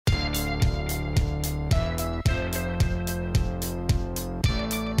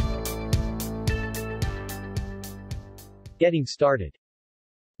Getting started.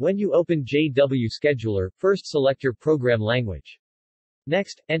 When you open JW Scheduler, first select your program language.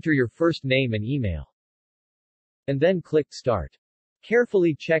 Next, enter your first name and email. And then click Start.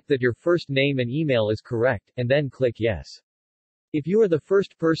 Carefully check that your first name and email is correct, and then click Yes. If you are the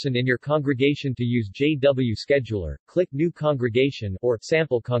first person in your congregation to use JW Scheduler, click New Congregation or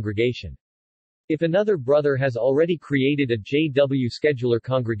Sample Congregation. If another brother has already created a JW Scheduler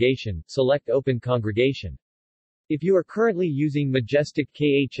congregation, select Open Congregation. If you are currently using Majestic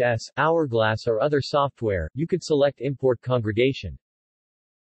KHS, Hourglass or other software, you could select Import Congregation.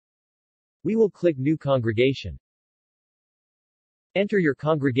 We will click New Congregation. Enter your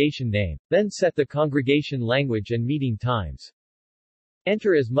congregation name, then set the congregation language and meeting times.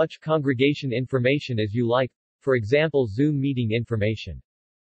 Enter as much congregation information as you like, for example Zoom meeting information,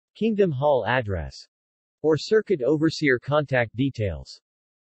 Kingdom Hall address, or Circuit Overseer contact details.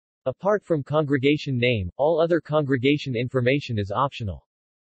 Apart from congregation name, all other congregation information is optional.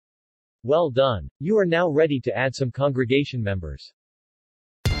 Well done! You are now ready to add some congregation members.